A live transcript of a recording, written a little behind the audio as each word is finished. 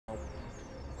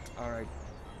Alright.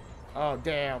 Oh,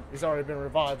 damn. He's already been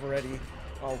revived already.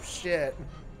 Oh, shit.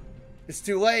 It's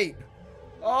too late.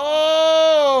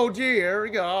 Oh, dear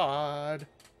God.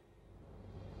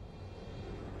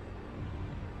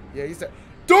 Yeah, he said,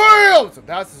 damn! So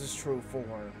that's his true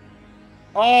form.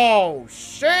 Oh,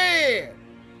 shit!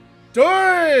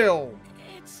 Damn!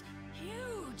 It's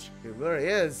huge. It really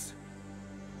is.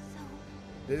 So,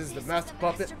 This is the this master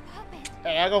puppet. puppet.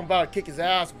 Hey, I'm gonna about to kick his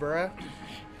ass, bruh.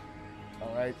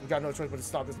 Alright, we got no choice but to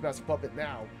stop this master puppet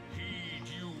now. Heed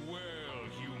you well,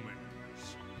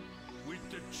 humans. With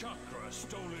the chakra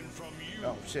stolen from you,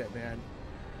 Oh, shit, man.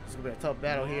 This is gonna be a tough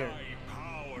battle here. my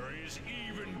power is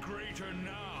even greater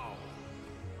now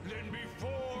than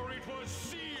before it was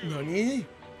sealed. Nani?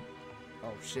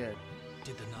 Oh, shit.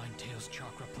 Did the Nine Tails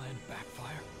chakra plan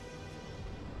backfire?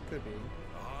 Could be.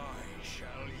 I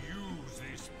shall use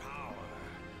this power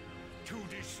to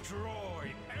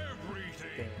destroy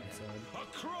everything Damn, son.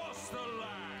 across the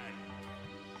land.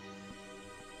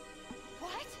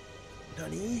 What?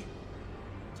 Nani?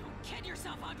 Don't kid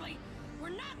yourself, Ugly. We're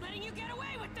not letting you get away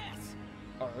with this.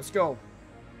 Alright, let's go.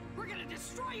 We're gonna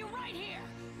destroy you right here,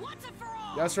 once and for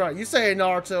all. That's right. You say it,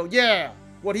 Naruto. Yeah.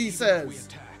 What he If we says.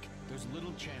 attack, there's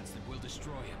little chance that we'll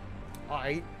destroy him.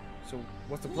 Alright. So,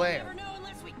 what's the We'll plan? never know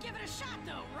unless we give it a shot,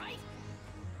 though, right?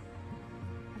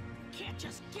 Can't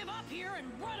just give up here and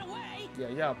run away. Yeah,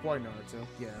 you got a point, Naruto.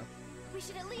 Yeah. We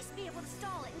should at least be able to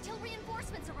stall it until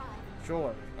reinforcements arrive.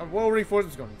 Sure. What are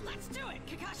reinforcements gonna do? Let's do it,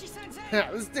 Kakashi-sensei. Yeah,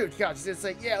 let's do it. God, she said,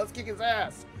 say, yeah, let's kick his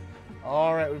ass.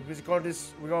 Alright,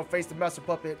 we're gonna face the master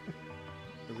puppet.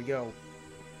 Here we go.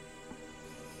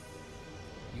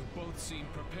 You both seem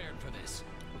prepared for this.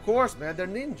 Of course, man, they're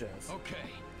ninjas.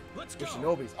 Okay, let's They're go.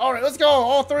 shinobis. Alright, let's go!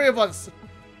 All three of us!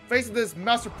 Facing this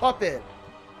master puppet.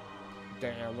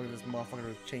 Damn, look at this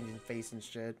motherfucker changing face and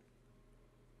shit.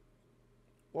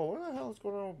 Whoa, what the hell is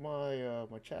going on with my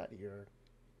my chat here?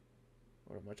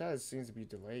 Well, my chat seems to be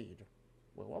delayed.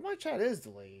 Well, my chat is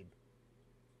delayed.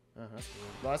 That's weird.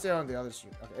 Well, I see it on the other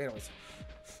stream. Okay, anyways.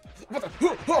 What the?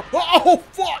 Oh,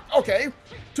 fuck! Okay.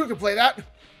 Two can play that.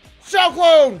 Shell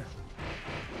clone!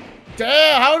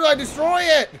 Damn, how did I destroy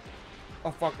it?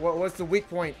 Oh, fuck. What's the weak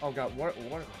point? Oh, God. What?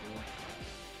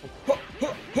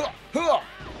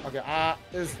 Okay,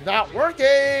 it's not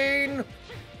working.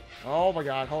 Oh, my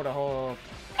God. Hold on.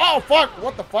 Oh, fuck.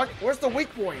 What the fuck? Where's the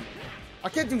weak point? I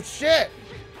can't do shit.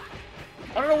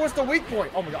 I don't know what's the weak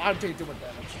point. Oh, my God. I'm taking too much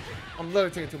damage. I'm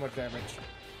literally taking too much damage.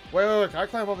 Wait. Can I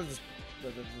climb up this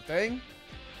the thing?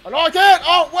 Oh, no, I can't.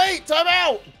 Oh, wait. Time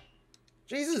out.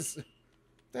 Jesus.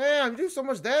 Damn, you do so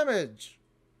much damage.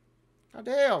 God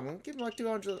damn. I'm giving my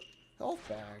 200 health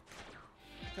back.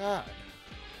 God.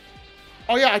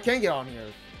 Oh, yeah, I can get on here.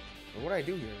 But what do I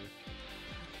do here?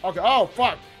 Okay. Oh,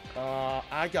 fuck.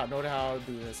 I got no idea how to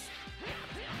do this.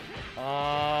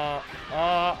 Uh-oh.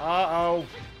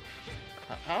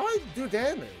 How do I do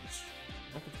damage?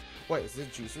 Wait, is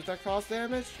it juices that cause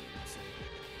damage? Let's see.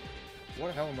 Where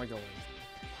the hell am I going?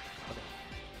 Okay.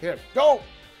 Here, go!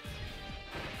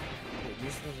 Wait,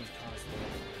 juices doesn't cause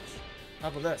damage. How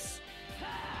about this?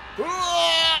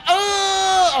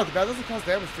 Okay, that doesn't cause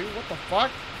damage too. What the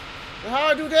fuck?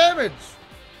 How do I do damage?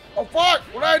 Oh fuck!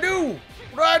 What do I do?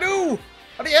 What do I do?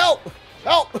 I need help!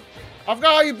 Help! I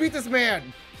forgot how you beat this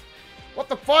man. What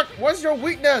the fuck? What's your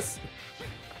weakness?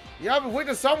 You have a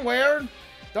weakness somewhere,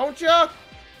 don't you?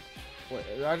 Wait,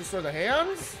 did I destroy the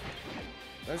hands?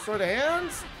 Did I destroy the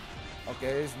hands?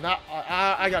 Okay, it's not.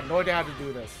 I got no idea how to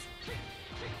do this.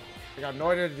 I got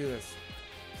no idea how to do this.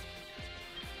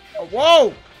 Oh,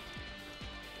 whoa!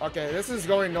 Okay, this is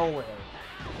going nowhere.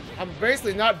 I'm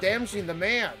basically not damaging the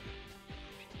man.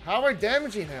 How am I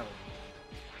damaging him?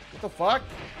 What the fuck?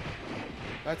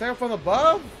 Did I attack him from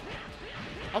above?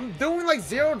 I'm doing like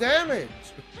 0 damage.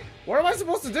 What am I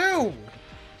supposed to do?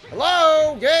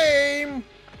 Hello, game?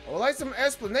 I would like some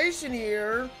explanation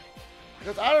here.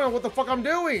 Because I don't know what the fuck I'm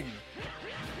doing.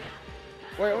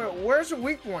 Wait, where's your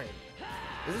weak point?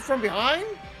 Is it from behind?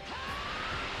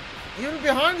 Even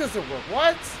behind doesn't work.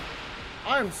 What?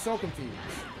 I am so confused.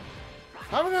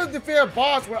 How am I going to defeat a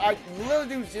boss where I literally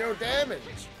do 0 damage?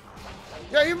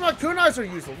 Yeah, even my kunais are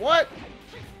useless. What?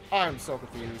 I am so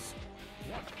confused.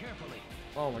 Watch carefully.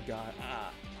 Oh my god.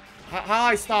 How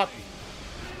I stop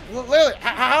you? Literally,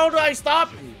 how do I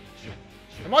stop you?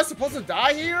 Am I supposed to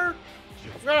die here?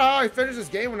 I forgot how I finished this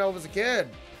game when I was a kid.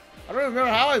 I don't even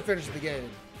remember how I finished the game.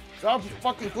 So I'm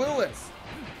fucking clueless.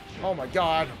 Oh my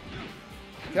god.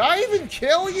 Can I even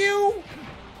kill you?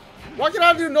 Why can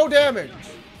I do no damage?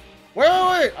 Wait.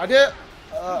 I did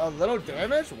a little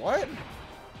damage? What?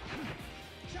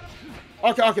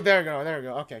 Okay, there we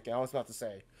go. Okay, I was about to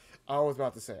say. I was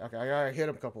about to say. Okay, I gotta hit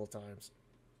him a couple of times.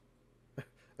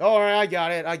 Alright, I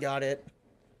got it. I got it.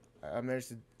 I managed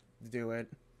to do it.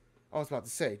 I was about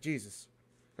to say, Jesus.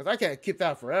 Because I can't keep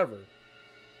that forever.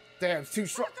 Damn, it's too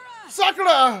strong.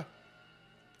 Sakura!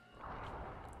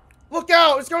 Look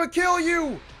out! It's gonna kill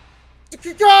you!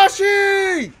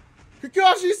 Kakashi!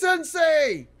 Kakashi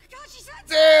Sensei! Kakashi Sensei!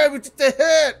 Damn, it took the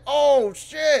hit! Oh,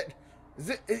 shit!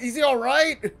 Is he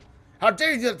alright? How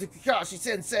dare you do that to Kakashi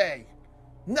Sensei?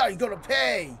 Now you're gonna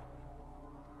pay!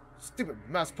 Stupid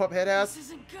mouse pup head ass. This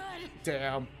isn't good.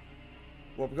 Damn.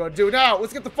 What we gonna do now?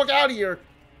 Let's get the fuck out of here.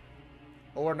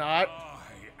 Or not.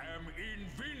 I am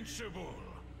invincible.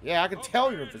 Yeah, I can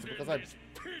tell you're invincible because I'm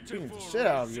beating the shit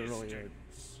out of you earlier.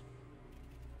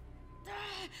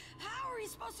 How are we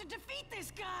supposed to defeat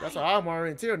this guy? That's what I'm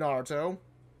wondering too, Naruto.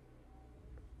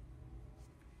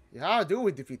 Yeah, how do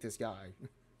we defeat this guy?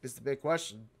 This is the big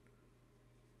question.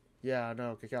 Yeah, I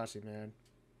know, Kakashi, man.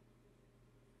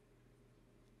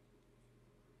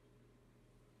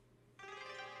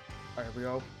 Alright, here we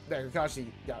go. There, Kakashi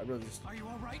got really... Are you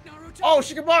alright, Naruto? Oh,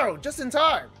 Shikamaru, just in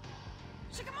time.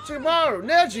 Shikamaru! Shikamaru,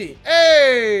 Neji,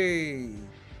 hey!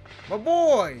 My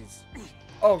boys!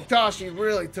 Oh, Kakashi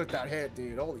really took that hit,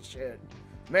 dude. Holy shit.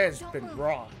 Man's Don't been move.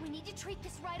 raw. We need to treat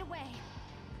this right away.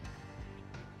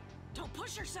 Don't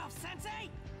push yourself, Sensei!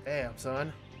 Damn,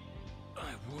 son.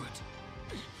 I would.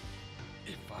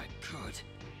 If I could.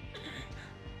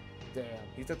 Damn,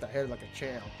 he took that hit like a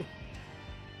champ.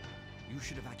 You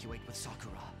should evacuate with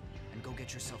Sakura and go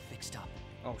get yourself fixed up.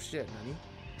 Oh shit, Nani.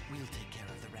 We'll take care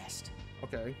of the rest.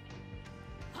 Okay.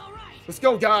 All right. Let's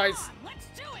go, guys! Come on, let's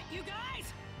do it, you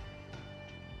guys!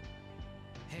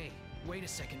 Hey, wait a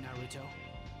second, Naruto.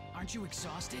 Aren't you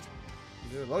exhausted?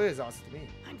 This is exhausted to me.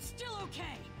 I'm still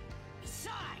okay.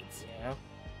 Besides, Yeah.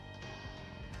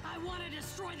 I want to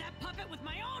destroy that puppet with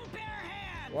my own bare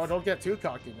hands! Well, don't get too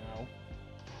cocky now.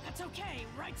 That's okay,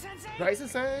 right, Sensei? Right,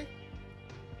 Sensei?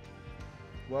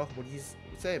 Well, what do you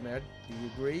say, man? Do you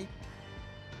agree?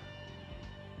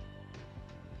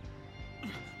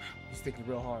 He's thinking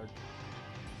real hard.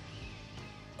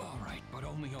 Alright, but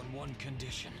only on one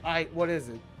condition. Alright, what is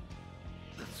it?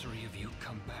 The three of you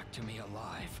come back to me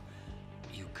alive.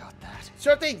 You got that?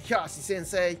 Sure thing, Kakashi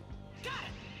Sensei. Got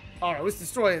it! Alright, let's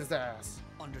destroy his ass.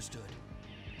 Understood.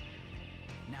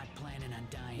 Not planning on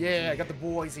dying. Yeah, I here. got the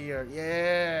boys here.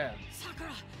 Yeah. Sakura,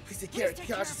 Please take please care of take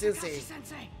care of Kakashi Sensei. Kakashi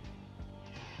Sensei.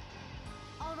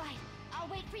 All right, I'll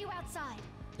wait for you outside.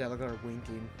 Yeah, look at her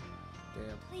winking.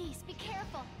 Damn. Please be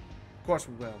careful. Of course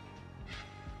we will.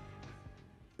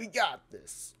 We got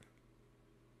this.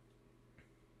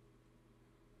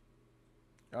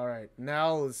 Alright,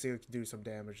 now let's see if we can do some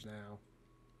damage now.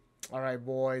 Alright,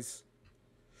 boys.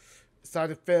 It's time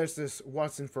to finish this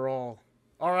once and for all.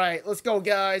 Alright, let's go,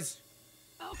 guys.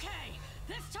 Okay,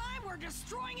 this time we're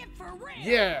destroying it for real!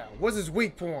 Yeah, what's his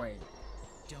weak point?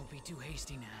 Don't be too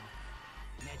hasty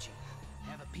now. Neji,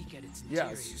 have a peek at its Yeah,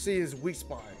 interior. see his weak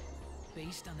spot.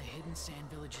 Based on the Hidden Sand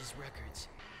Village's records,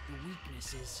 the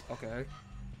weakness is Okay,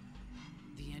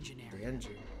 the engine the area.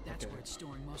 engine. That's Okay. where it's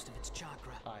storing most of its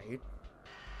chakra. Alright.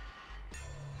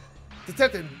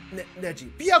 Detective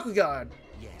Neji, Byakugan!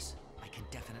 Yes, I can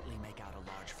definitely make out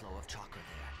a large flow of chakra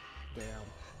there. Damn.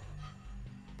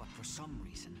 But for some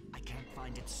reason, I can't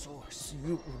find its source.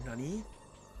 You, Nani?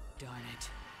 Darn it.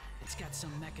 It's got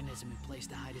some mechanism in place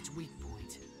to hide its weak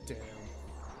point. Damn.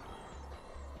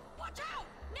 Watch out!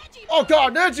 Neji! Oh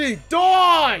god, Neji!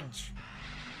 Dodge!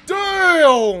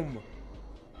 Damn!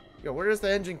 Yo, where is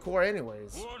the engine core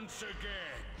anyways? Once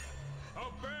again,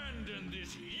 abandon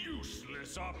this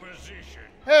useless opposition.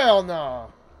 Hell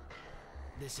no!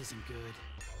 This isn't good.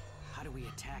 How do we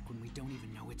attack when we don't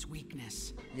even know its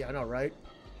weakness? Yeah, I know, right?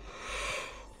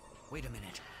 Wait a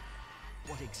minute.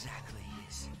 What exactly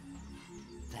is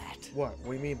that? What?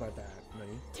 What do you mean by that,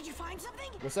 Nani? Did you find something?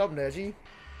 What's up, Neji?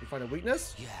 You find a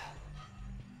weakness? Yeah.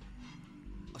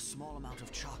 A small amount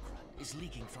of chakra is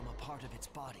leaking from a part of its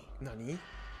body. Nani?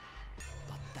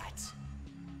 But that's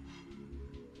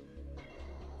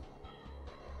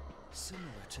similar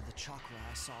to the chakra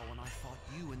I saw when I fought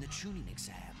you in the tuning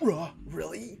exam. Bruh,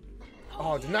 really?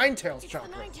 Oh, the Nine-Tails it's chakra.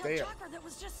 the Nine-Tails Damn. chakra that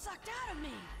was just sucked out of me.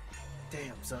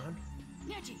 Damn, son.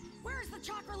 Neji, where is the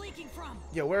chakra leaking from?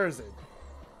 Yeah, where is it?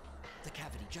 The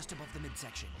cavity just above the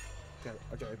midsection.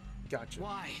 Okay, gotcha.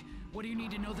 Why? What do you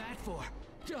need to know that for?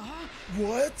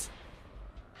 What?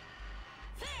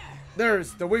 There!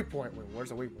 There's the weak point. Wait, where's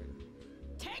the weak point?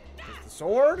 Take that! The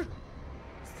sword? Is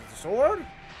it the sword?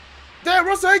 Damn,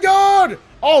 Rasengan!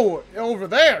 Oh, over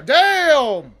there.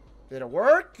 Damn! Did it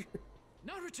work?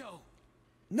 Naruto!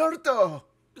 Naruto!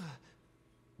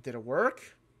 Did it work?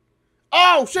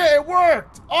 Oh, shit, it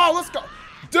worked. Oh, let's go.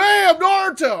 Damn,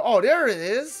 Naruto. Oh, there it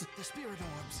is. The spirit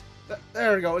orbs.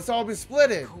 There we go. It's all been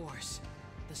splitted. Of course.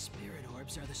 The spirit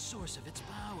orbs are the source of its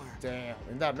power. Damn,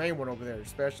 and that main one over there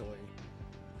especially.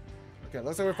 Okay,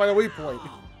 let's see if we find a weak point.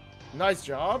 Nice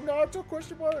job, Naruto,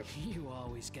 question mark. You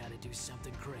always gotta do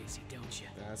something crazy, don't you?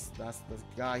 That's the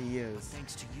guy he But is.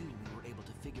 thanks to you, we were able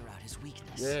to figure out his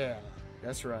weakness. Yeah,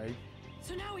 that's right.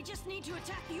 So now we just need to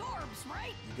attack the orbs,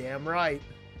 right? You damn right.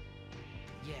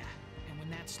 Yeah, and when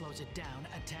that slows it down,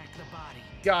 attack the body.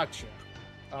 Gotcha.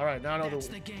 All right, now I know That's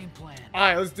the game plan. All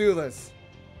right, let's do this.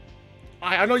 All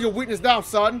right, I know your weakness now,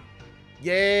 son.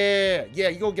 Yeah,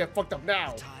 you gonna get fucked up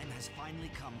now. The time has finally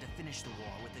come to finish the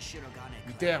war with the Shirogane Clan.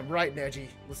 You damn right, Neji.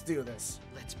 Let's do this.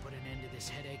 Let's put an end to this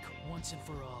headache once and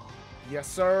for all. Yes,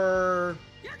 sir.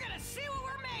 You're gonna see what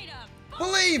we're made of.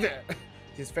 Believe it.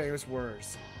 His famous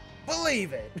words.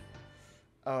 Believe it.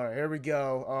 All right, here we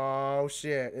go. Oh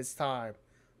shit, it's time.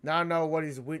 Now I know what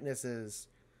his weakness is.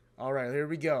 All right, here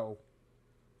we go.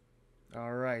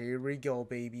 All right, here we go,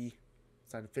 baby.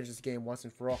 It's time to finish this game once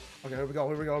and for all. Okay, here we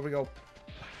go.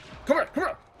 Come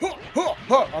here.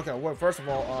 Okay, well, first of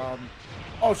all,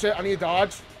 oh shit, I need to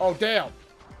dodge. Oh damn.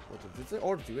 What, did the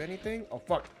orb do anything? Oh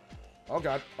fuck. Oh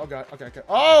god. Okay.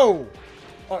 Oh,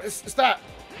 it's that.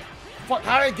 Fuck,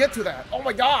 how did I get to that? Oh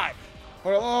my god.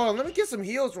 Hold on, let me get some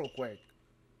heals real quick.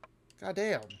 God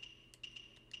damn.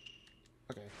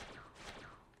 Okay.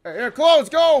 Hey, here, close,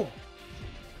 go!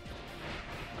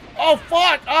 Oh,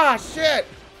 fuck! Ah, shit!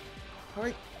 How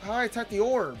do I attack the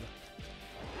orb?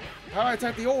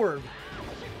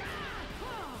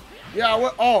 Yeah,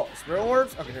 what? Oh, spirit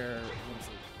orbs? Okay, here, let me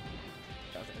see.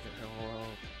 Okay, hold on.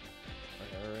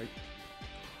 Okay, alright.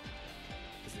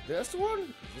 Is it this one? Is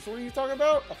this what you're talking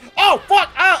about? Oh, fuck!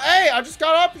 Oh, hey, I just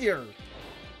got up here!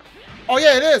 Oh,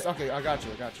 yeah, it is! Okay, I got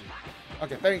you.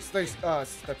 Okay, thanks,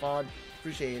 Stefan.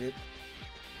 Appreciate it.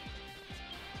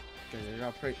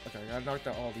 Okay, I gotta knock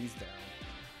down all these down.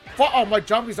 Fuck! Oh, my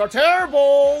jumpies are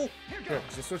terrible! Here,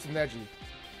 just switch to Neji.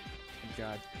 Oh, my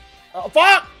God. Oh,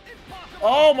 fuck!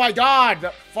 Oh, my God!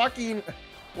 The fucking...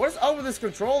 What is up with this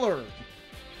controller?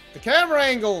 The camera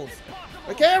angles!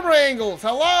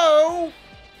 Hello?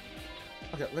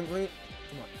 Okay, let me...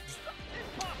 Come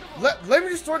on. Let me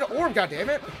destroy the orb,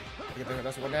 goddammit! Okay,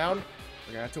 that's one down.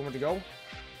 Okay, I got 2 more to go.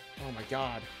 Oh my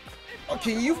god. Oh,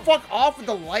 can you fuck off with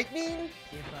the lightning?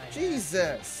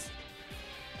 Jesus.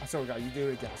 I swear to God, you do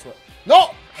it again. I swear.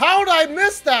 No! How did I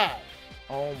miss that?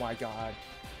 Oh my god.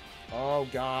 Oh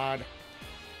god.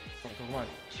 Come on.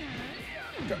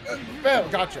 Bam!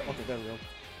 Gotcha. Okay, there we go.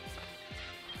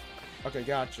 Okay,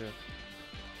 gotcha.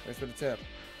 Thanks for the tip.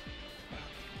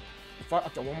 Fuck.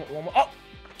 Okay, one more. Oh!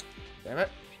 Damn it.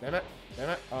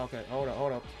 Okay,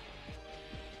 hold up.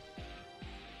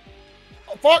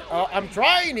 Oh, fuck! I'm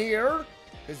trying here.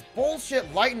 This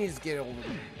bullshit lightning's getting over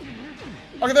me.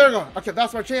 Okay, there we go. Okay,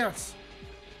 that's my chance.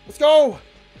 Let's go.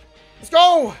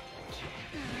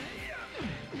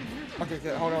 Okay,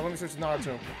 hold on. Let me switch to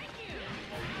Naruto.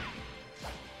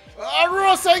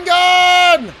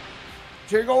 Rasengan!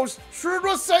 Here goes True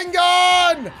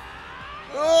Rasengan!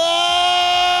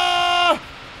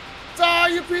 Die,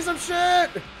 you piece of shit!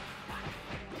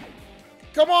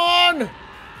 Come on!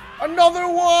 Another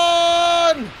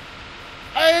one!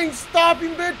 I ain't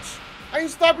stopping, bitch! I ain't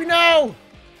stopping now!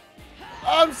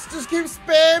 Just keep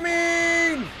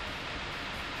spamming!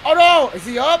 Oh no! Is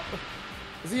he up?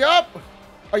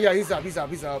 Oh yeah, he's up.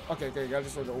 Okay, I gotta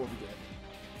just throw the orb again.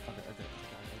 Okay,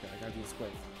 I gotta do this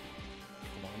quick.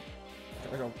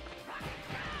 Come on.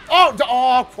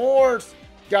 Oh, of course!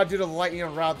 Gotta do the lightning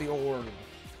around the orb.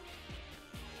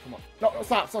 Come on. No,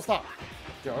 stop.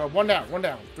 Okay, one down.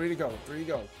 3 to go.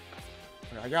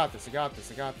 Okay, I got this.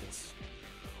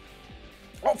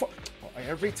 Oh, fuck. Oh,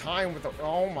 every time with the...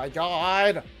 Oh, my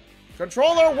God.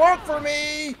 Controller, work for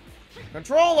me!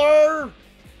 Controller!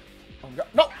 Oh, my God.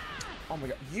 No! Oh, my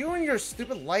God. You and your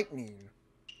stupid lightning.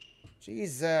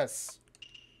 Jesus.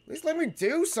 At least let me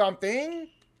do something.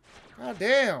 God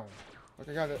damn.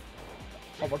 Okay, I got it.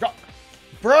 Oh, my God.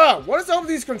 Bruh, what is up with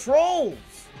these controls?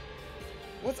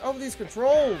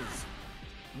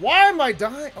 Why am I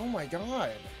dying? Oh, my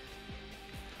God.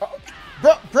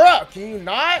 Bruh, can you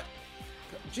not?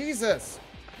 Jesus.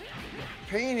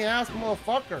 Pain in the ass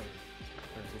motherfucker.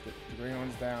 The green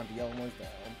one's down, the yellow one's down.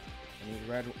 I need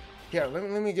the red one. Here,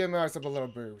 let me give myself a little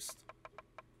boost.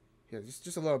 Here,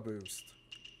 just a little boost.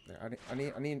 There, I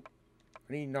need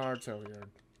Naruto here.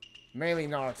 Mainly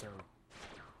Naruto.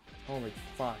 Holy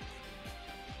fuck.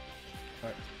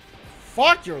 Alright.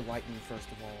 Fuck your lightning, first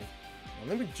of all. Now,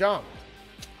 let me jump.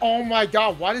 Oh my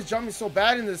god, why is jumping so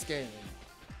bad in this game?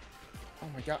 Oh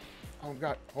my god.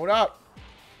 Hold up.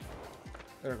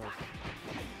 There we go.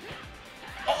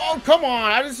 Oh, come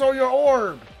on! I just saw your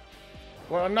orb!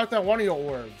 Well, I knocked out one of your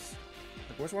orbs.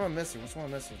 Like, which one I'm missing? Which one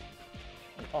I'm missing?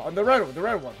 Oh, the red one. The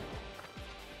red one.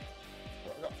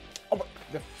 Oh, my,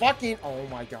 the fucking... Oh,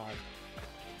 my God.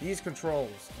 These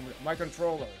controls. My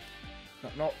controller.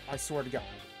 No, I swear to God.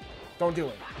 Don't do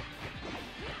it.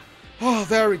 Oh,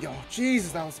 there we go.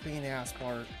 Jesus, that was the pain in the ass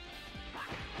part.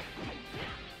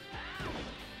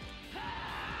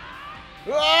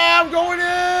 Ah, I'm going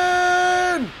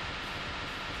in!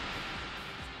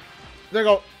 There you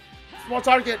go. Small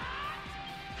target.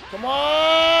 Come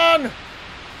on!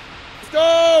 Let's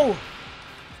go!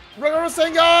 Regular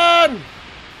Rasengan!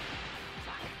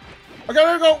 Okay,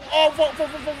 there you go. Oh,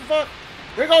 fuck.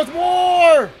 There goes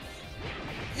more!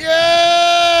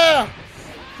 Yeah!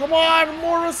 Come on,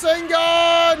 more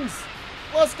Rasengans!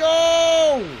 Let's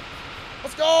go!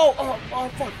 Let's go! Oh,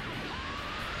 fuck.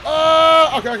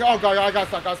 Okay. Oh, God, I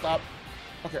gotta stop.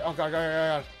 Okay, oh,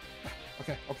 God.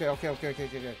 Okay. Oh,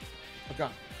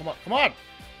 God, come on!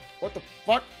 What the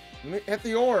fuck? Let me hit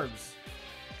the orbs.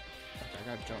 Okay,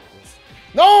 I gotta jump this.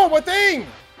 No, my thing!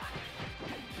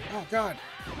 Oh, God.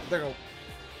 There you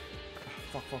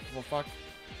go. Fuck.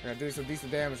 I gotta do some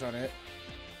decent damage on it.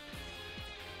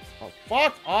 Oh,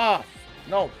 fuck off!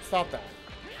 No, stop that.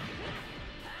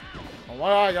 Oh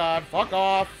my God, fuck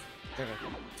off! There we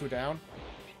go. 2 down.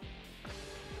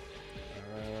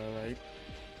 Alright.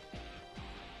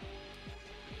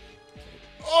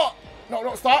 Oh!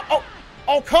 No, stop!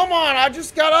 Oh, come on! I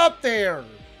just got up there!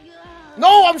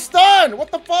 No, I'm stunned!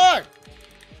 What the fuck?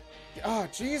 Oh,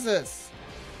 Jesus.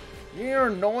 You're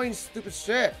annoying, stupid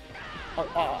shit.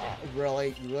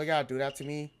 Really? You really gotta do that to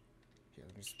me? Here,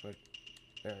 let me just put...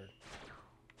 There.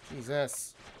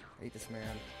 Jesus. I hate this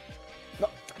man. No.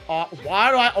 Why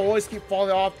do I always keep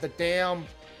falling off the damn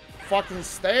fucking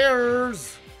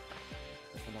stairs?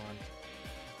 Come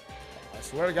on. I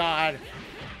swear to God.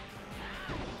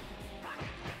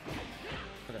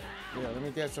 Okay. Yeah, let me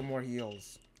get some more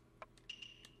heals.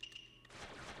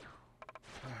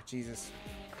 Jesus.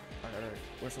 Alright.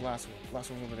 Where's the last one?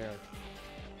 Last one's over there.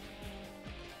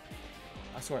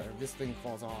 I swear, if this thing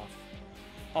falls off.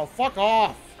 Oh, fuck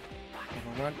off!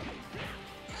 Come on.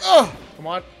 Ugh! Come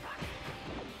on.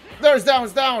 There, it's down,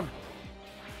 it's down!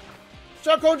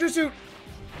 Shotgun Jutsu!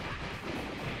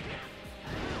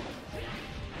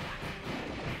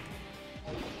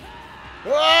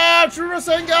 Ah! True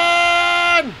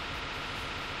Rasengan!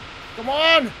 Come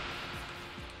on!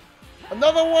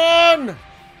 Another one!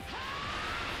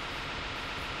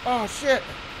 Oh, shit!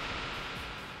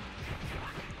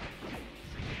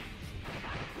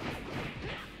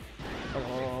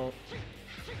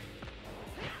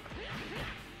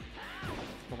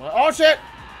 Oh shit!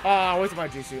 I wasted my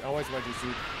G-suit.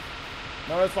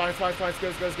 No, that's fine. It's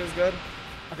good.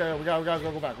 Okay, we gotta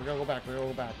go back.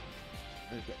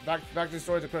 Back to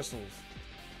destroy the crystals.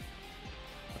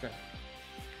 Okay.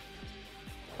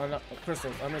 Oh, no,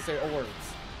 crystals. I'm gonna say orbs.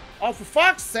 Oh, for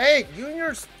fuck's sake! You and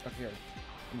your... Okay, here.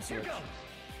 Let me switch.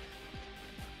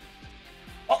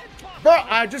 Oh, bro!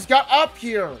 I just got up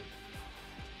here!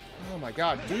 Oh my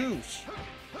God, douche.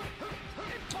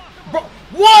 Bro,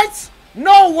 what?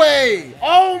 No way!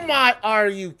 Oh my, are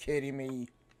you kidding me?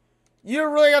 You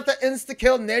really have to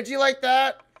insta-kill Neji like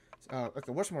that?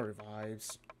 Okay, what's more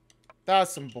revives?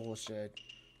 That's some bullshit.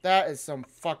 That is some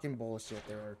fucking bullshit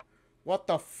there. What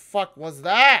the fuck was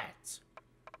that?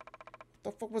 What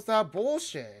the fuck was that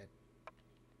bullshit?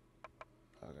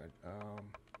 Okay,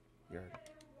 here.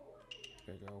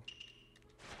 There you go.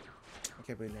 I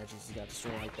can't believe Neji just got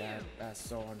destroyed like that. That's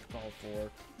so uncalled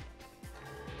for.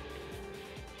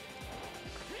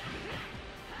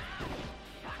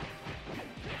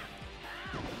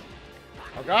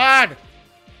 Oh God!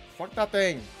 Fuck that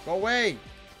thing! Go away!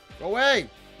 Go away!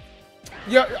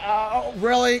 Yeah,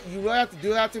 really? You really have to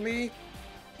do that to me?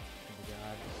 Oh my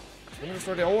God! Let me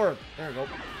destroy the orb. There we go.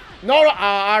 No,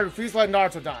 I refuse to let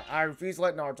Naruto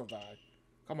die.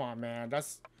 Come on, man.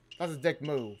 That's a dick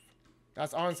move.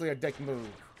 That's honestly a dick move.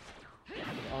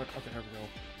 Oh, okay, here we go.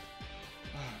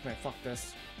 Oh, man, fuck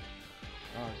this.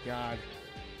 Oh God.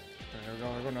 Okay, here we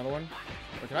go. Another one.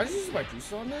 Wait, can I just use my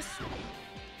juice on this?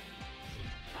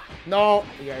 No,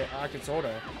 yeah, I can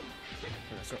soda.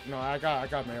 Okay, so, no, I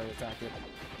got my air attack it.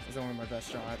 It's only my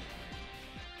best shot.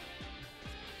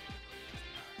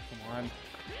 Come on.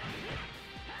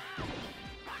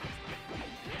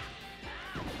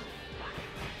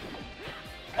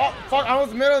 Oh, fuck, I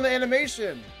was middle of the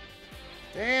animation.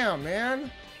 Damn,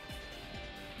 man.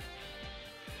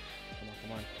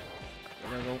 Come on.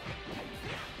 There we go.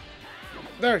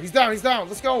 There, he's down.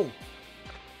 Let's go.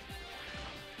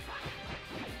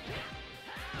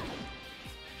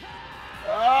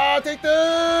 Ah, take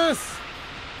this!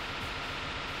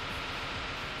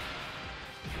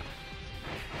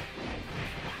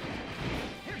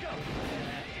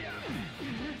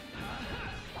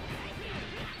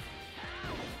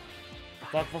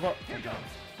 Fuck.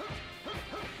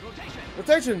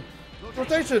 Rotation!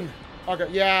 Rotation! Okay,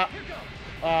 yeah.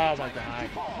 Oh my god.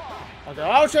 Okay,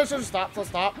 oh shit, stop.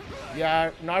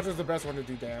 Yeah, Naruto's the best one to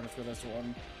do damage for this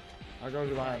one. I'll go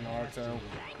rely on Naruto.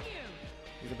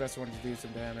 He's the best one to do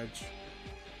some damage.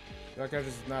 That guy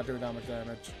just not doing that much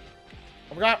damage.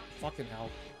 Oh my god! Fucking hell.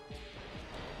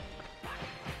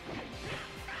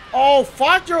 Oh,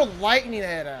 fuck your lightning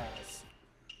head ass!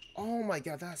 Oh my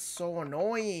god, that's so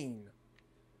annoying.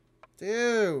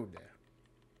 Dude.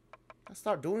 Let's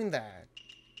stop doing that.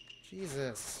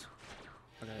 Jesus.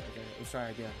 Okay, let's try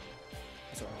again.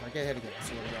 That's alright, I get hit again.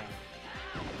 See what we got.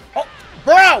 Oh,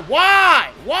 bro,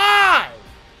 why? Why?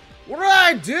 What did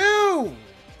I do?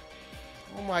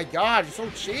 Oh my god, you're so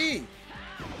cheap.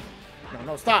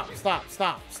 No, stop with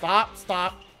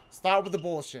the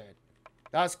bullshit.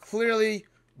 That's clearly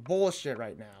bullshit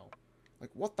right now. Like,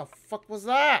 what the fuck was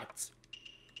that?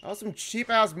 That was some cheap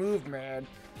ass move, man.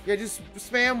 Yeah, just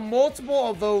spam multiple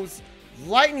of those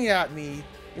lightning at me.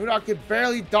 You know, I could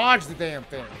barely dodge the damn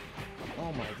thing.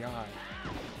 Oh my god.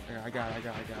 I got it.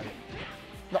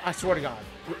 No, I swear to god.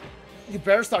 You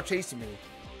better stop chasing me.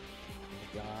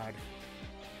 Oh my god.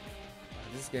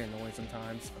 This is getting annoying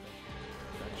sometimes. Okay.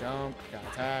 Gotta jump, gotta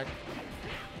attack.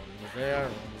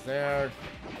 One was there.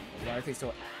 Why it takes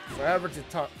so forever to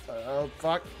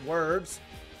talk, words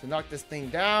to knock this thing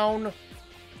down. Okay,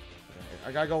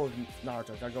 I gotta go with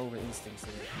Naruto. I gotta go with instincts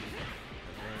here.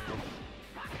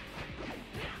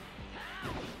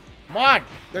 Come on!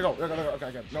 There you go.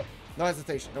 Okay. No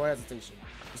hesitation.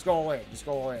 Just go all in.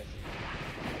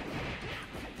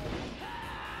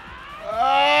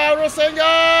 Ah,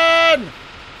 Rasengan!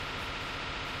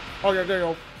 Okay, there you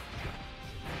go.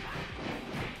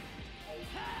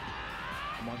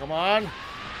 Come on. I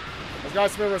gotta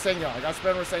spin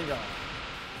Rasengan.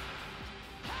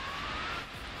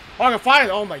 Okay,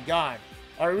 finally. Oh my god.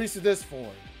 I reached this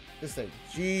forward. This thing.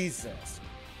 Jesus.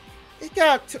 It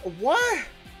got what?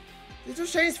 Did you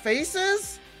change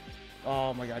faces?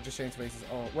 Oh my god, just changed faces.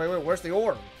 Oh, wait, where's the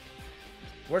orb?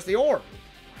 What the?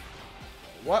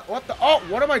 Oh,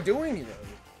 what am I doing here?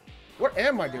 What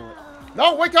am I doing?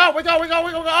 No, wake up!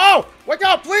 Oh, wake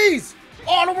up, please!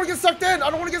 Oh, I don't want to get sucked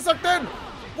in!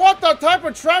 What the type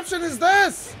of traption is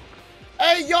this?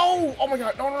 Hey, yo! Oh my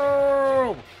god,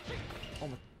 no. Oh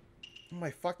my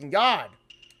fucking god.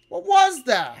 What was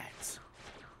that?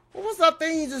 What was that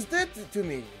thing he just did to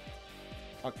me?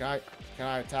 Okay, can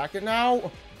I attack it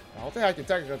now? I don't think I can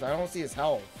attack it because I don't see his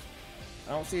health.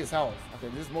 Okay,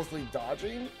 this is mostly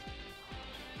dodging.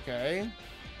 Okay.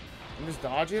 I'm just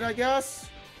dodging, I guess.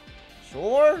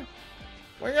 Sure.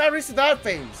 Why you gotta reach to that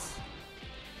phase?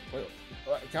 Wait,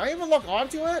 can I even look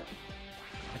onto it?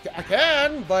 I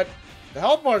can, but the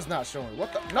health bar is not showing.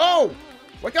 What the? No!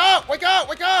 Wake up!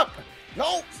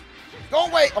 No! Go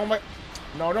away! Oh my...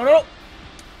 No.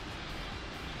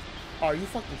 Are you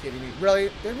fucking kidding me? Really?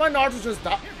 Did my Naruto just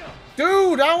die?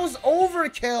 Dude, that was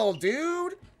overkill,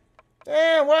 dude!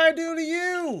 Damn, what did I do to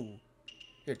you?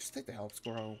 Here, just take the health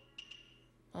scroll.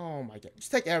 Oh my god.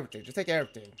 Just take everything.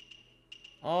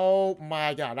 Oh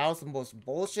my god, that was the most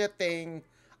bullshit thing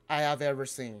I have ever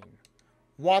seen.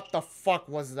 What the fuck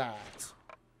was that?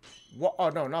 What? Oh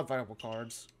no, not viable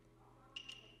cards.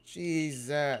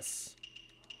 Jesus.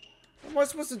 What am I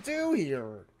supposed to do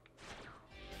here?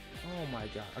 Oh my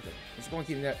god. Okay, let's go and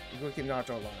keep Naruto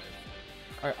alive.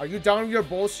 Alright, are you done with your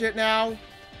bullshit now?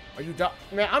 Are you done?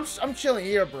 Man, I'm chilling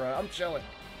here, bro. I'm chilling.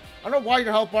 I don't know why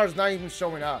your health bar is not even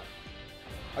showing up.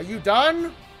 Are you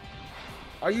done?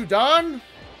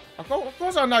 Of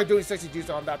course I'm not doing sexy juice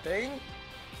on that thing.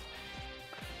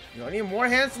 You know, any more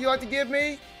hands you like to give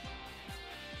me?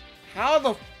 How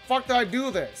the fuck do I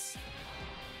do this?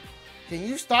 Can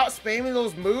you stop spamming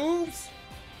those moves?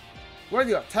 Where do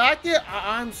you attack it?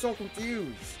 I'm so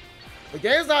confused. The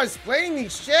game's not explaining me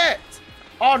shit.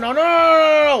 Oh,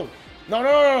 no.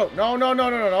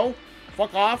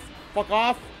 Fuck off.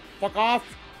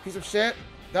 Piece of shit.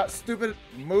 That stupid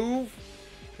move.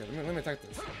 Okay, let me attack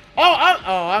this.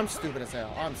 I'm stupid as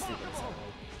hell.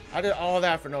 I did all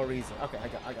that for no reason. Okay, I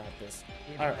got this.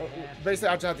 Alright, basically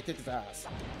I just have to kick his ass.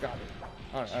 Got it.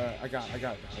 Alright, I got it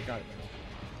now.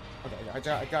 Okay, I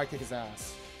gotta kick his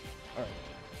ass. Alright.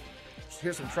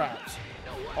 Here's some traps.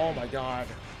 Oh my god.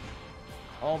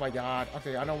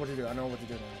 Okay, I know what to do.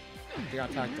 now. I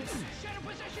gotta attack this.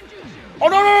 Oh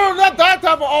no, not that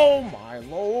type of. Oh my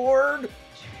lord.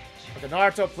 Okay,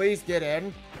 Naruto, please get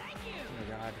in. Oh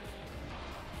my god.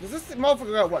 Does this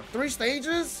motherfucker got what? 3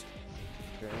 stages?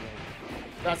 Okay,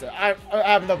 that's it. I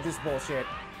have enough of this bullshit.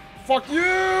 Fuck you!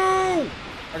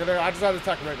 Okay, there, I just had to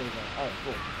attack regularly now. Alright,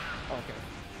 cool. Okay.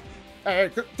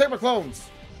 Hey, take my clones.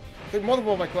 Take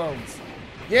multiple of my clones.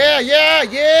 Yeah, yeah,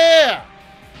 yeah!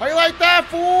 How you like that,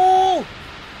 fool?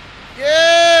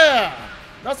 Yeah!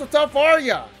 Not so tough, are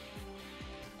ya?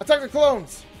 Attack the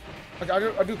clones. Okay,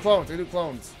 I do clones. I do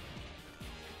clones.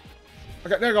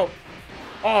 Okay, there you go.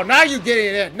 Oh, now you get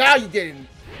it in. Now you get in.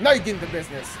 Now you get into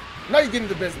business. Now you get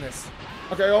into business.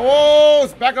 Okay, oh,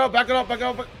 back up, back it up, back it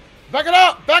up, back it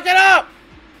up, back it up,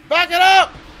 back it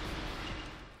up.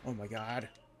 Oh my god.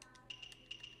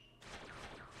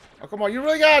 Oh, come on, you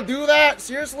really gotta do that?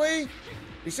 Seriously?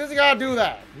 You seriously gotta do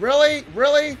that? Really?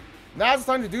 Really? Now's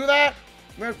the time to do that?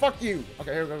 Man, fuck you.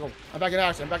 Okay, here we go. I'm back in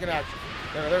action. I'm back in action.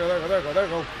 There we go, there we go, there we go, there we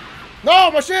go.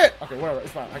 No, my shit! Okay, whatever. It's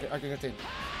fine. I can continue.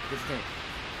 Continue.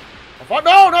 Oh, fuck.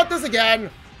 No, not this again!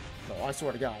 No, I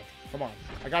swear to God. Come on.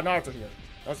 I got Naruto here.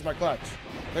 That's my clutch.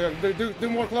 Do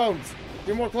more clones.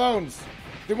 Do more clones.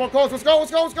 Do more clones. Let's go, let's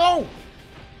go, let's go!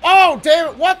 Oh, damn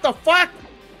it. What the fuck?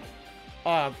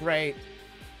 Oh, great.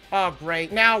 Oh,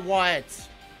 great. Now what?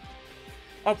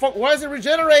 Oh, fuck. Why is it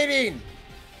regenerating?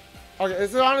 Okay,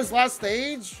 is it on his last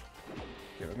stage?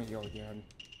 Okay, let me go again.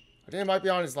 I think it might be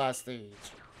on his last stage.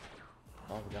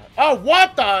 Oh, my God. Oh,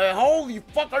 what the holy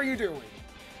fuck are you doing?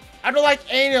 I don't like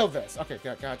any of this. Okay,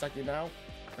 can I attack you now?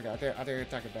 Okay, I think I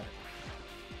attack it back.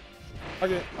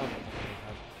 Okay. Oh,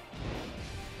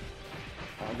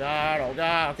 God. Oh,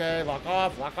 God. Okay, lock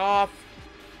off. Lock off.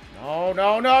 No,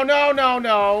 no, no, no, no,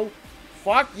 no.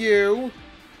 Fuck you.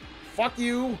 Fuck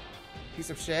you. Piece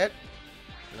of shit.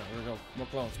 Here we go. More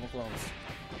clones. More clones.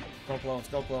 Go clones.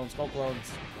 Go clones. Go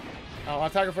clones. Oh, I'll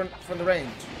attack her from the range.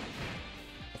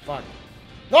 The fuck.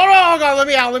 No, no, oh God, let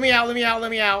me out. Let me out. Let me out. Let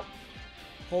me out.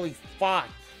 Holy fuck.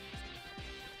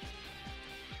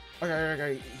 Okay,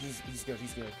 okay. He's good.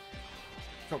 He's good.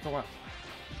 Come on.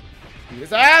 Beat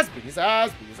his ass. Beat his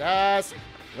ass. Beat his ass.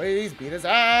 Please beat his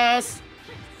ass.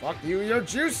 Fuck you, your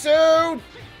juice suit.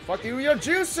 Fuck you, your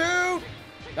juice suit.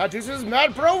 That juice is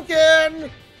mad broken. Okay,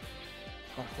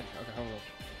 hold on.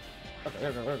 Okay, there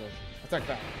we go, there we go. Attack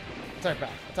back. Attack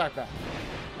back. Attack back.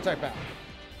 Attack back.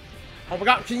 Oh my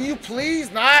God, can you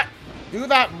please not do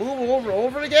that move over and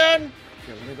over again?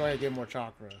 Okay, let me go ahead and get more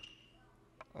chakra.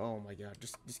 Oh my God,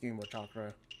 just give me more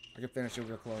chakra. I can finish it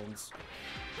with the clones.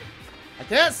 I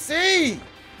can't see!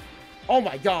 Oh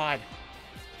my God.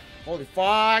 Holy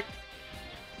fuck.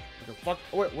 Okay, fuck.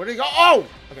 Oh, wait, where did he go? Oh!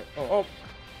 Okay, oh.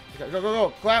 Okay,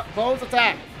 go. Clones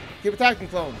attack. Keep attacking,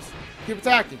 clones. Keep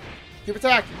attacking. Keep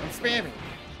attacking. I'm spamming.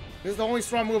 This is the only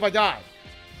strong move I got.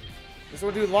 This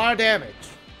will do a lot of damage.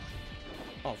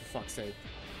 Oh, for fuck's sake.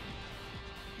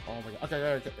 Oh my God.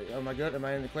 Okay. Am I good? Am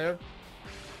I in the clear?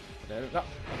 Okay. No.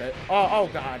 Okay. Oh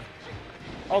God.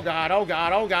 Oh God. Oh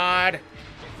God. Oh God.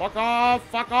 Fuck off.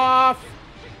 Fuck off.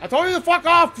 I told you to fuck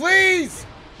off, please.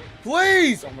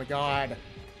 Please. Oh my God.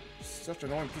 Such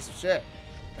an annoying piece of shit.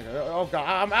 Okay. Oh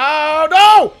God. Oh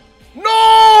no!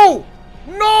 No!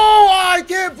 No! I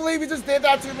can't believe he just did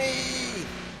that to me.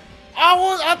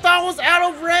 I thought I was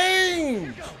out of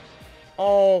range.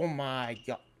 Oh my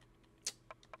God.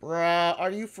 Bruh,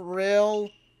 are you for real?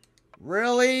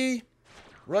 Really?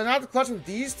 Really? Not the clutch with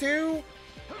these two?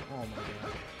 Oh my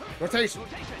God. Rotation.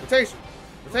 Rotation.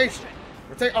 Rotation.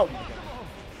 Rotation. Oh my God.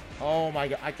 Oh my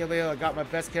God. I can't believe I got my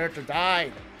best character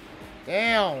died.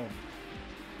 Damn. Oh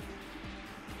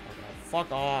God.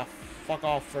 Fuck off. Fuck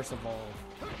off, first of all.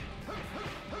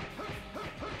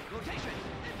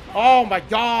 Oh my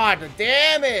God. The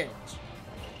damage.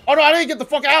 Oh no, I didn't get the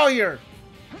fuck out of here.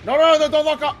 No, don't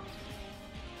lock up.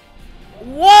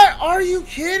 What? Are you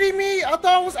kidding me? I thought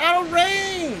I was out of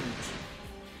range.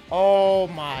 Oh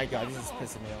my God, this is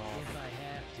pissing me off.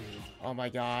 Oh my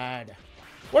God.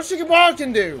 What Shikamaru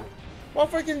can do? What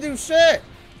freaking do shit?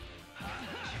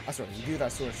 I swear, you do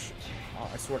that sort of shit. Oh,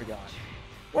 I swear to God.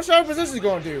 What's your position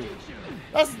gonna do?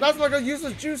 That's like a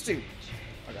useless juice suit.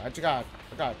 Okay, I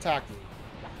gotta attack you.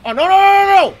 Oh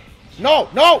no!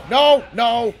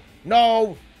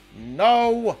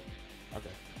 No!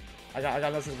 Okay. I got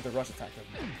no choice with the rush attack.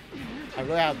 I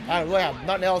really have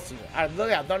nothing else here.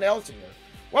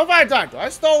 What have I done? Do I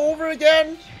start over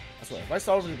again? I swear, if I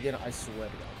start over again, I swear to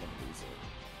God, I'm gonna lose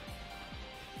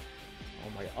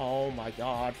it. Oh my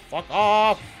God. Fuck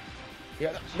off!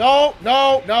 Yeah, no!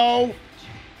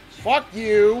 Fuck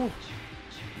you!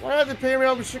 Why do I have to pay me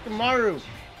over Shikamaru?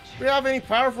 We don't have any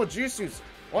powerful jutsus.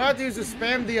 All I have to do is just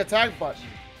spam the attack button.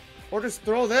 Or just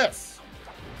throw this.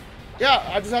 Yeah,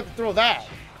 I just have to throw that.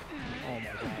 Oh my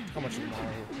God. Come on,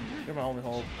 Shikamaru. You're my only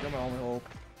hope. You're my only hope.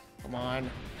 Come on.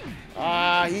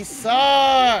 Ah, he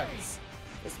sucks.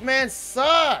 This man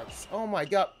sucks. Oh my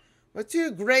god. The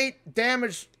two great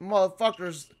damage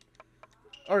motherfuckers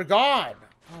are gone.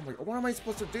 Oh my god. What am I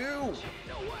supposed to do?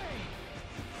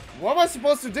 What am I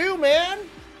supposed to do, man?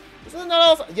 Is there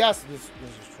nothing else? Yes, this is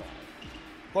try.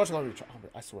 Of course I'm gonna retry. Oh,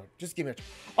 I swear. Just give me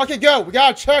a. Okay, go. We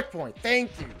got a checkpoint.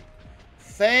 Thank you.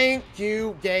 Thank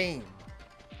you, game.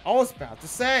 I was about to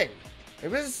say.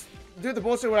 If we just do the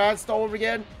bullshit where I stole over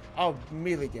again, I'll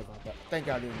immediately give up. But thank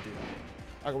God I didn't do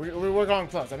that. Okay, we're going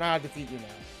close. I know how to defeat you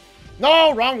now.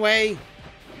 No, wrong way.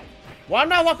 Why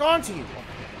not lock onto you?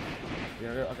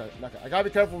 Okay. I gotta be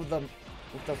careful with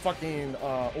the fucking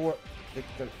or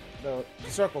the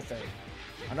circle thing.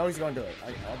 I know he's gonna do it.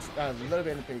 I just got a little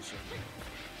bit impatient.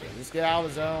 Okay, just get out of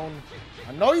the zone.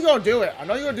 I know you're gonna do it. I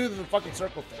know you're gonna do the fucking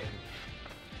circle thing.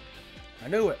 I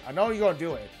knew it. I know you're gonna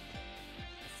do it.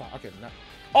 Fuck. Okay. No.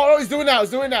 Oh no, he's doing that. He's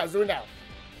doing that. He's doing that.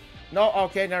 No.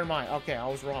 Okay. Never mind. Okay, I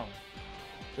was wrong.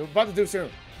 We're about to do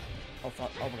soon. Oh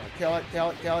fuck. Oh my god. Kill it. Kill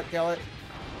it. Kill it. Kill it.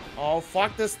 Oh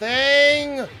fuck this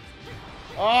thing.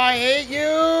 Oh, I hate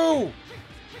you.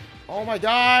 Oh my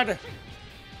god.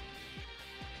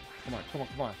 Come on, come on,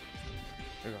 come on.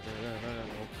 There we go, there we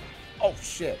go. Oh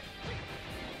shit.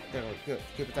 There we go, good.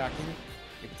 Keep attacking.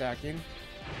 Keep attacking.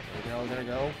 There we go, there we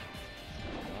go.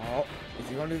 Oh, is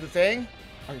he gonna do the thing?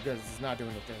 Okay, good. This is not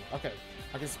doing the thing. Okay,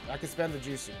 I can spend the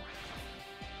juicy.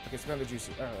 I can spend the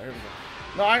juicy. Alright, here we go.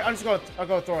 No, I'm just gonna. I'll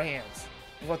go throw hands.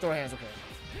 I'm gonna throw hands. Okay.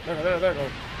 There we go. There we go.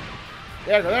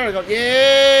 There we go. There we go.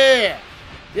 Yeah.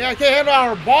 Yeah, I can't handle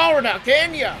our baller now,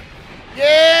 can ya?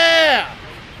 Yeah.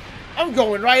 I'm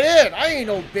going right in. I ain't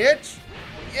no bitch.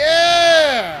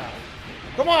 Yeah.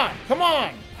 Come on. Come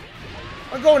on.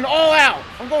 I'm going all out.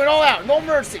 I'm going all out. No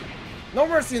mercy. No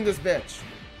mercy in this bitch.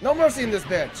 No mercy in this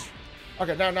bitch.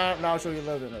 Okay, now I'll show you a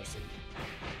little bit of mercy.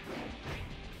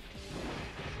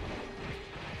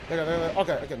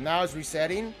 Okay, now it's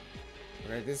resetting.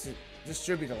 Okay, this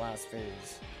should be the last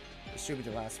phase. This should be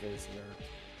the last phase here.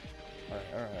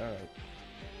 Alright.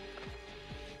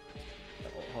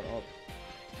 Hold on.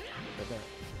 Right there.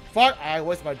 Fuck! I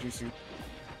wasted my juice suit.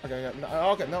 Okay, no.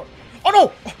 Oh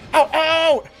no! Ow!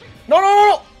 Ow!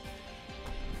 No!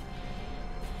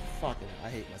 Fuck it. I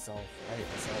hate myself.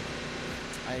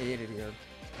 I hate it here.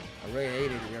 I really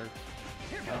hate it here.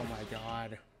 Oh my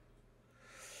god.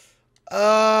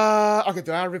 Okay,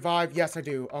 do I revive? Yes, I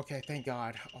do. Okay, thank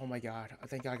god. Oh my god. I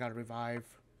think I gotta revive.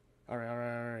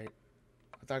 Alright.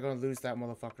 I thought I was gonna lose that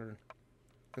motherfucker.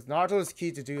 Because Naruto is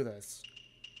key to do this.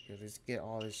 Here, let's get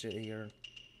all this shit here.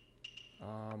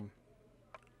 Oh,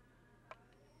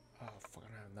 fuck, I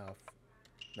don't have enough.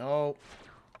 No.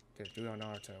 There, do it on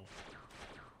Naruto.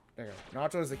 There you go.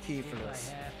 Naruto is the key for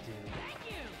this.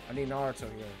 I need Naruto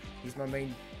here. He's my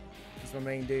main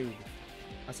dude.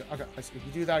 I said, okay, if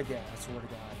you do that again, I swear to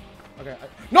God. Okay,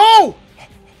 no!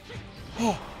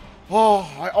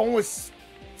 Oh, I almost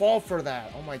fall for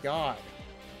that. Oh my god.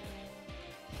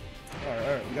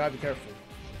 Alright, we gotta be careful.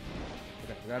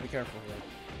 Okay, we gotta be careful here.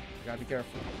 We gotta be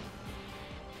careful.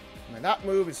 Man, that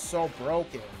move is so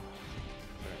broken.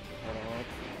 Hold on.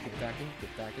 Keep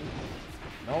attacking.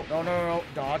 No.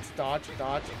 Dodge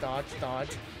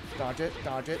it.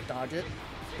 Dodge it.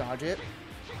 Okay,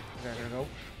 there we go.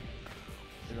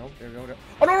 There we go.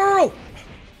 Oh, no!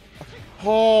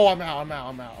 Oh, I'm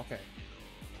out. Okay.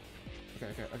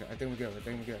 I think we're good. I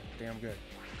think I'm good.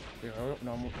 There we go.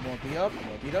 No more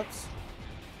beat-ups.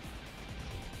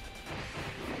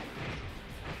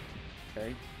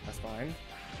 Okay, that's fine.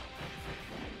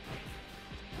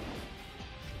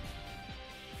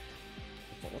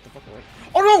 What the fuck?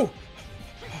 Oh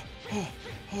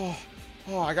no!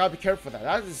 Oh, I gotta be careful for that.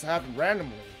 That just happened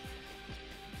randomly.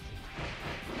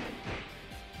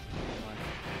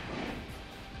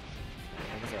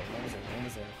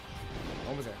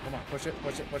 Almost there. Come on, push it.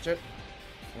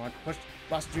 Come on, push.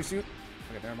 Last juice suit.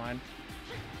 Okay, never mind.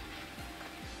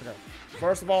 Okay.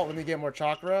 First of all, let me get more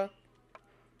chakra.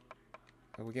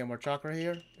 Okay, we get more chakra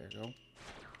here. There you go. Okay,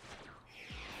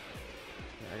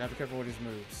 I gotta be careful with these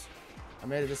moves. I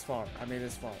made it this far.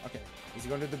 Okay. Is he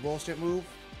gonna do the bullshit move?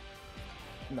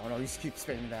 No, he just keeps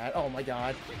spamming that. Oh my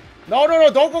god. No,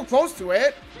 don't go close to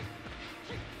it.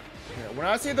 Okay, when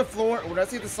I see the floor, when I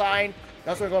see the sign,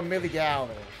 that's when I'm gonna immediately get out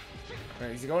of there.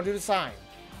 Okay, is he gonna do the sign?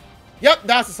 Yep,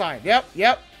 that's the sign.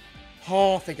 Yep.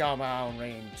 Oh, thank God I'm out of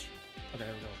range. Okay,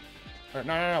 here we go. Alright,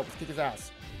 no. Let's kick his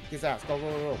ass.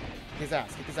 Go. Kick his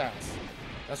ass.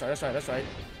 That's right.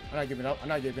 I'm not giving up.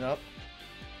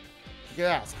 Kick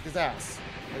his ass.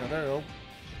 There we go.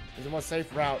 There's a more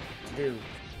safe route to do.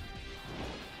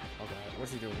 Okay,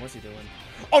 what's he doing?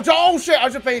 Oh shit, I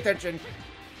should pay attention.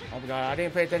 Oh my god, I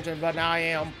didn't pay attention, but now I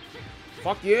am.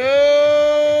 Fuck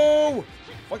you!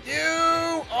 Fuck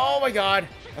you! Oh my god.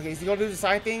 Okay, is he gonna do the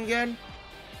side thing again?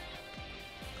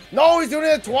 No, he's doing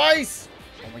it twice!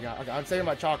 Oh my god, okay, I'm saving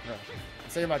my chakra. I'm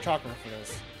saving my chakra for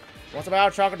this. Once I'm out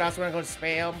of chakra, that's when I'm gonna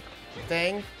spam the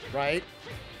thing, right?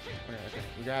 Okay, okay,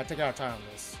 we gotta take our time on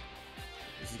this.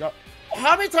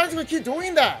 How many times do we keep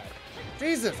doing that?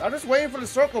 Jesus, I'm just waiting for the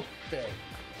circle thing.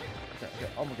 Okay,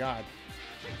 okay, oh my god.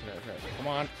 Okay, okay, come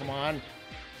on, come on.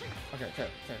 Okay, okay,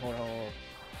 okay, hold on, hold on.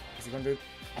 Is he gonna do?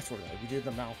 I swear to God, we did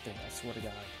the mouth thing, I swear to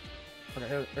God. Okay,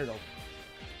 here we go.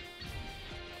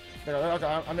 There we go,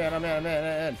 okay, I'm in.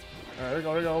 Alright, here we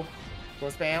go, here we go. Go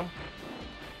spam.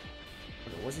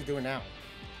 Okay, what's he doing now?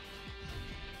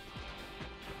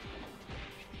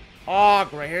 Oh,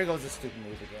 great, here goes the stupid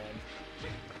move again.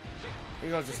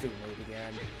 Here goes the stupid move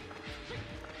again.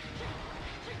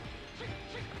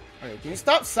 Okay, can you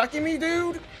stop sucking me,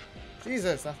 dude?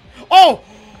 Jesus. Oh!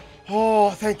 Oh,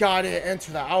 thank God I didn't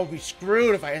enter that. I would be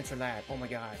screwed if I enter that. Oh my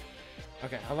god.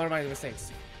 Okay, I learned my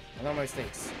mistakes. I learned my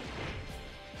mistakes.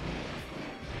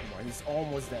 Come on, he's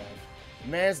almost dead.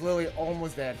 Man's literally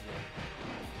almost dead here.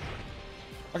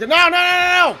 Okay,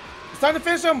 no! It's time to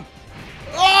finish him!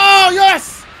 Oh,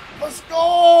 yes! Let's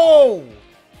go!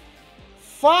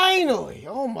 Finally!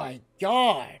 Oh my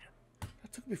god.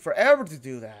 That took me forever to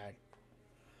do that.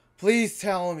 Please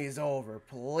tell me it's over.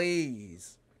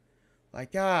 Please.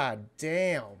 Like, god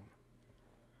damn.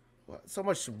 What, so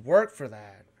much work for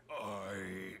that. I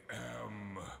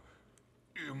am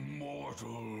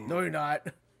immortal. No, you're not.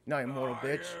 Not immortal,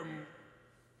 bitch. I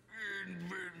am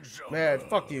invincible. Man,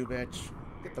 fuck you, bitch.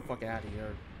 Get the fuck out of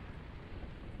here.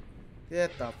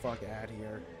 Get the fuck out of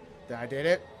here. I did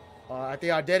it. I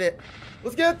think I did it.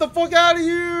 Let's get the fuck out of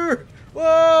here.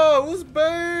 Whoa, let's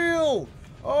bail.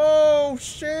 Oh,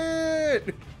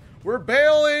 shit. We're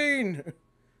bailing.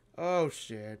 Oh,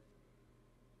 shit.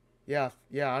 Yeah,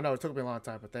 I know. It took me a long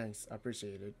time, but thanks. I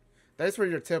appreciate it. Thanks for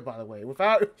your tip, by the way.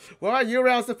 Without you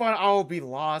around, Stefan, I'll be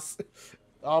lost.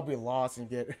 I'll be lost and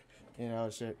get, you know,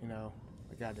 shit, you know.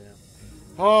 Goddamn.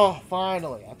 Oh,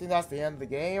 finally. I think that's the end of the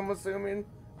game, I'm assuming.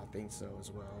 I think so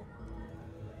as well.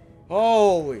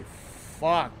 Holy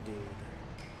fuck, dude.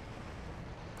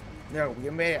 No, we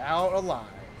made it out alive.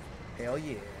 Hell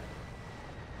yeah.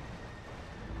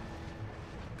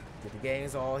 The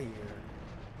gang's all here.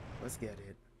 Let's get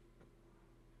it.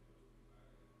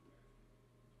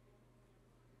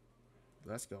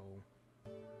 Let's go.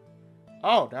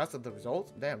 Oh, that's the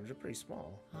results? Damn, they're pretty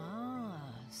small. Ah,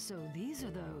 so these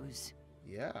are those.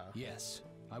 Yeah. Yes,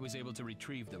 I was able to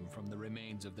retrieve them from the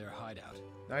remains of their hideout.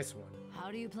 Nice one. How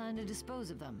do you plan to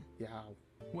dispose of them? Yeah.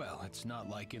 Well, it's not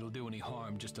like it'll do any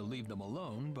harm just to leave them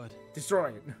alone, but Destroy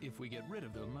it. if we get rid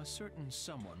of them, a certain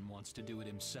someone wants to do it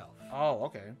himself. Oh,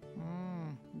 okay.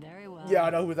 Very well. Yeah, I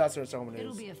know who that certain someone is.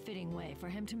 It'll be a fitting way for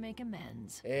him to make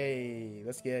amends. Hey,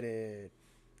 let's get it.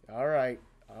 Alright,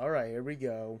 here we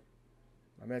go.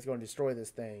 My man's going to destroy this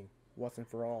thing. Once and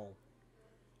for all.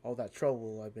 All that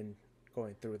trouble I've been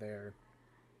going through there.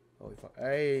 Holy fuck.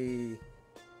 Hey.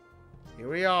 Here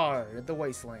we are at the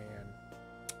wasteland.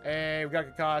 Hey, we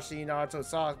got Kakashi, Naruto,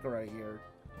 Sasuke right here.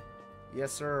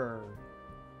 Yes, sir.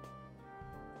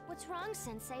 What's wrong,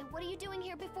 Sensei? What are you doing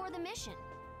here before the mission?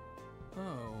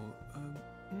 Oh,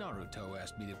 Naruto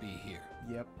asked me to be here.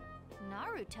 Yep.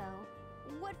 Naruto?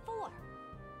 What for?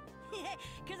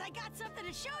 Because I got something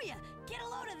to show you. Get a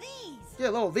load of these. Get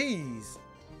a load of these.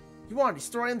 You want to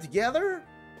destroy them together?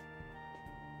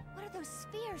 What are those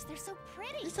spheres? They're so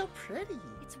pretty. They're so pretty.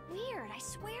 It's weird. I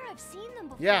swear I've seen them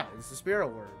before. Yeah, it's the spirit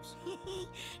orbs.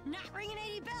 Not ringing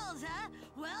 80 bells, huh?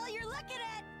 Well, you're looking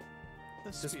at...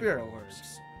 The spirit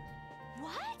orbs.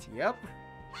 What? Yep.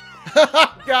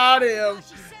 Got him.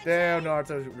 Damn,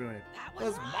 Naruto's ruined it. That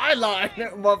was my line.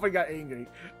 Motherfucker got angry.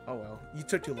 Oh well, you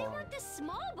took too They long. weren't this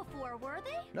small before, were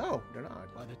they? No, they're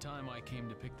not. By the time I came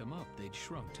to pick them up, they'd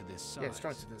shrunk to this size. Yeah, it's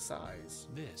shrunk to this size.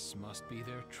 This must be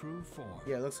their true form.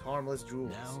 Yeah, it looks harmless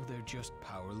jewels. Now they're just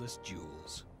powerless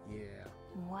jewels. Yeah.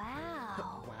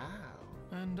 Wow. Wow.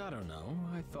 And I don't know,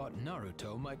 I thought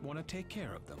Naruto might want to take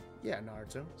care of them. Yeah,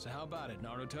 Naruto. So how about it,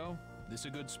 Naruto? This a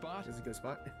good spot? This is a good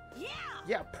spot. Yeah.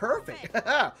 Yeah, perfect. What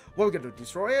are we gonna do?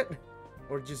 Destroy it,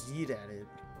 or just yeet at it?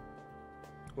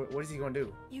 What is he gonna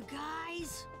do? You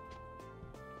guys.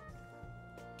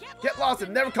 Get lost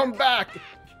and never come back.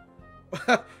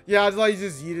 Yeah, it's like you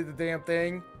just yeeted the damn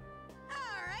thing.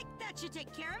 Alright, that should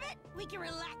take care of it. We can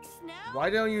relax now. Why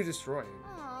don't you destroy it?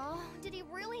 Oh, did he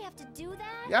really have to do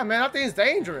that? Yeah, man, that thing's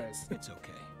dangerous. It's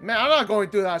okay. Man, I'm not going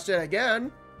through that shit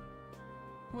again.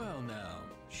 Well now,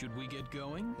 should we get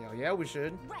going? Hell yeah, we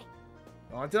should. Right.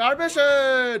 On to our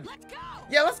mission! Let's go!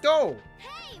 Yeah, let's go!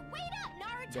 Hey, wait up,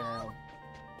 Naruto!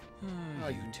 Damn. Oh,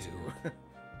 You two.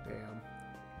 Damn.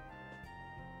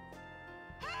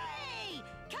 Hey!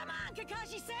 Come on,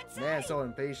 Kakashi-sensei! Man, so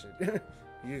impatient.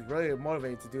 He's really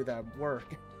motivated to do that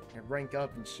work and rank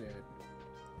up and shit.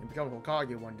 And become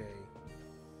Hokage one day.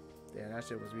 Damn, that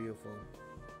shit was beautiful.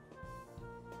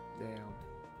 Damn.